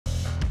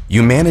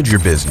You manage your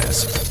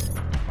business,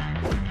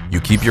 you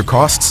keep your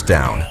costs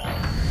down,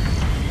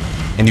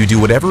 and you do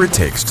whatever it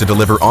takes to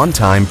deliver on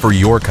time for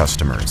your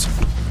customers.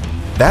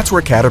 That's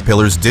where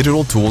Caterpillar's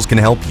digital tools can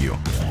help you,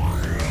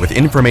 with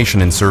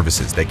information and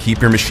services that keep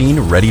your machine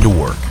ready to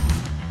work.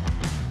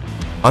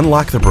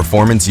 Unlock the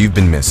performance you've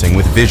been missing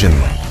with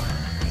VisionLink.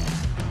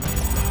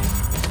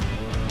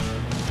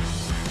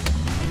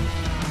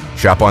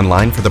 Shop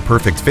online for the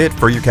perfect fit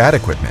for your CAT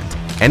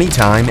equipment,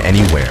 anytime,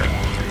 anywhere,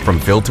 from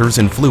filters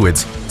and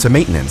fluids to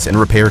maintenance and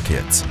repair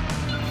kits.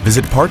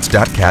 Visit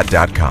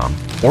parts.cat.com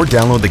or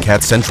download the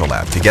CAT Central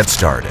app to get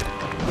started.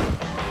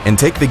 And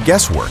take the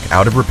guesswork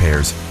out of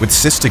repairs with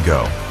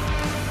Sys2Go,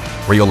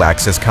 where you'll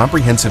access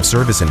comprehensive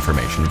service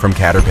information from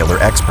Caterpillar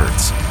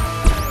experts.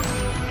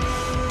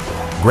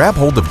 Grab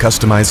hold of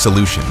customized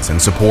solutions and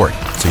support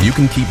so you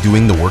can keep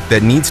doing the work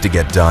that needs to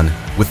get done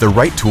with the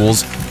right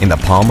tools in the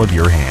palm of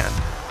your hand.